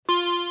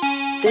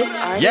This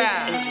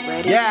artist is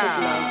ready to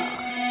blow.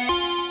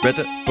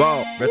 Better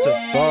ball,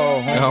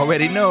 homie. You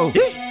already know.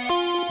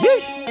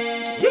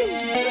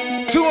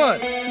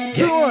 200.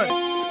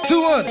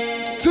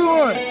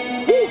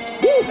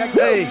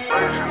 Hey,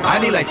 I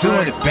need like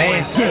 200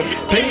 bands.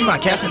 Pay me my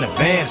cash in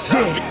advance.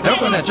 Don't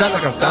gonna drop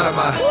like I'm starting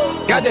my.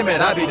 Goddamn it,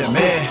 I be the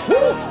man.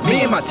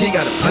 Me and my team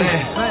got a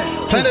plan.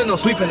 Planning on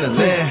sweeping the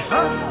land.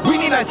 We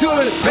need like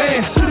 200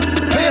 bands.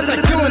 Bands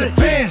like 200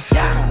 bands.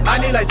 I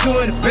need like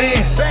 200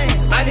 bands.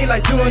 I need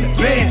like 200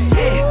 bands.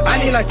 I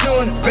need like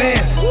 200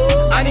 bands.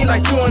 I need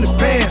like 200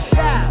 bands.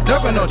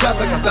 Don't gonna drop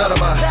like I'm starting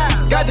my.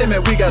 Goddamn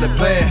it, we got a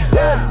plan.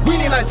 We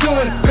need like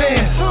 200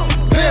 bands.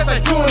 Bands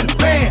like 200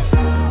 bands.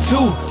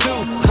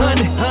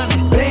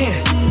 200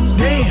 bands,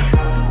 damn.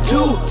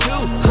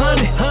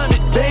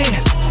 200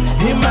 bands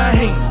in my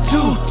hand.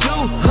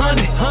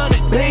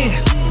 200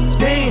 bands,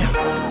 damn.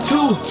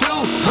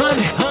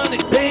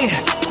 200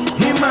 bands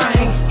in my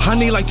hand. I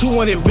need like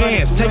 200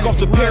 bands. Take off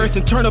to Paris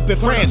and turn up in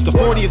France. The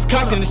 40 is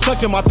cocked and it's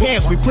stuck in my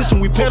pants. We push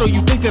and we pedal,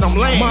 you think that I'm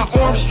lame. My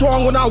arm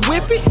strong when I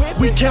whip it.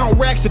 We count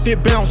racks if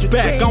it bounce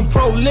back. I'm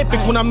prolific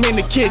when I'm in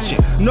the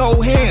kitchen. No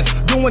hands,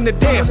 doing the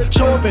dance.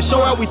 Show up and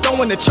show out, we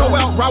throwing the show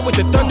out. Ride with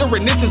the thunder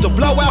and this is a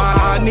blowout.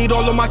 I need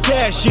all of my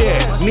cash, yeah.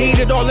 Need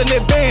it all in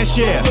advance,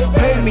 yeah.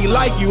 Pay me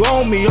like you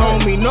owe me,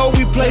 homie. Know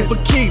we play for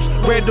keeps.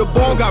 Bread to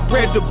ball, got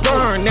bread to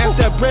burn. That's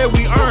that bread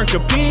we earn,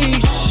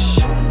 capiche?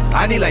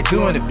 I need like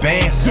 200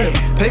 bands.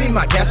 Pay me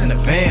my cash in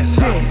advance.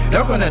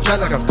 Don't gonna try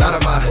like I'm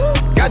starting my.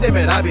 Goddamn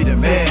it, I be the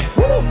man.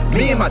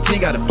 Me and my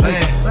team got a plan.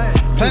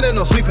 Planning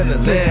on sweeping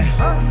the land.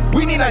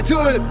 We need like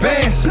 200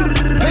 bands.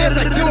 Bands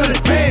like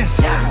 200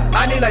 bands.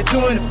 I need like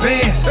 200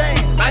 bands.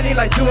 I need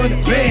like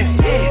 200 bands.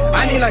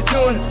 I need like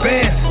 200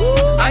 bands.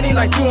 I need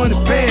like 200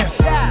 bands.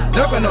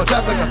 Don't gonna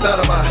try like I'm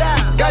starting my.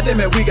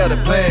 Goddamn it, we got a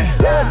plan.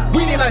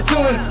 We need like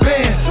 200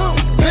 bands.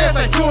 Bands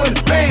like 200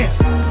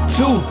 bands.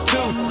 200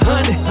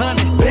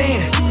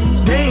 bands,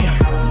 damn.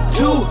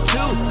 200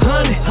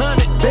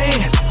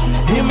 bands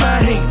in my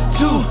hand.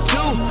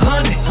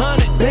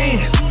 200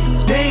 bands,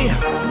 damn.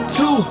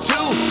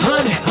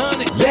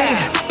 200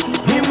 bands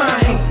in my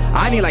hand.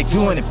 I need like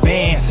 200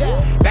 bands.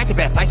 Back to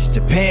back flights to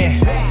Japan.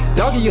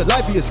 Doggy, your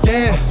life be a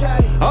scam.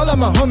 All of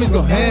my homies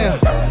go ham.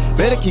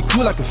 Better keep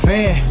cool like a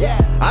fan.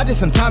 I did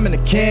some time in the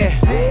can.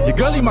 Your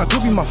girlie, my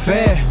groupie, my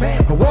fan.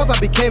 The walls, I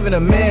be caving a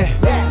man.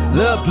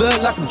 Love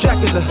blood like I'm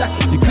Dracula.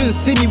 You couldn't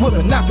see me with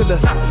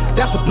binoculars.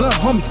 That's a blunt,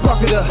 homie,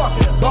 spark it up.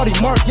 Body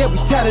mark, yeah, we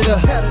tatted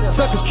up.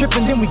 Suckers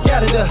tripping, then we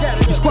got it up.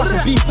 You squash the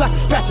beef like a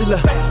spatula.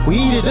 We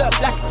eat it up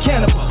like a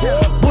cannibal.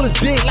 Bullets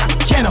big like a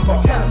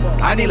cannibal.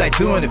 I need like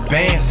 200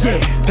 bands.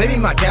 Pay me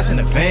my cash in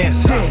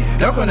advance.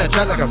 Don't gonna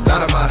try like I'm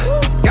starting my.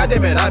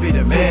 Goddamn it, I be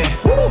the man.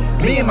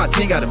 Me and my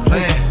team got a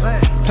plan.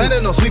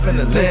 Planning on sweeping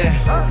the land.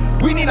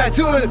 We need like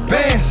 200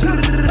 bands.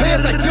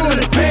 Bands like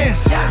 200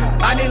 bands.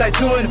 I need like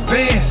 200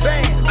 bands.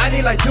 I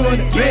need like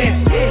 200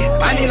 bands.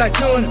 I need like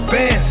 200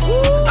 bands.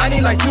 I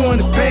need like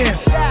 200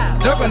 bands.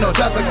 Don't gonna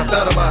drop like I'm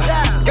starting my.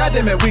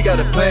 Goddamn it, we got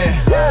a plan.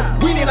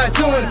 We need like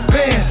 200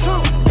 bands.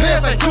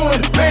 Bands like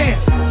 200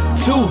 bands.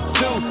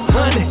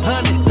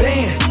 200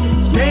 bands,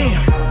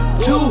 damn.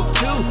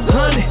 200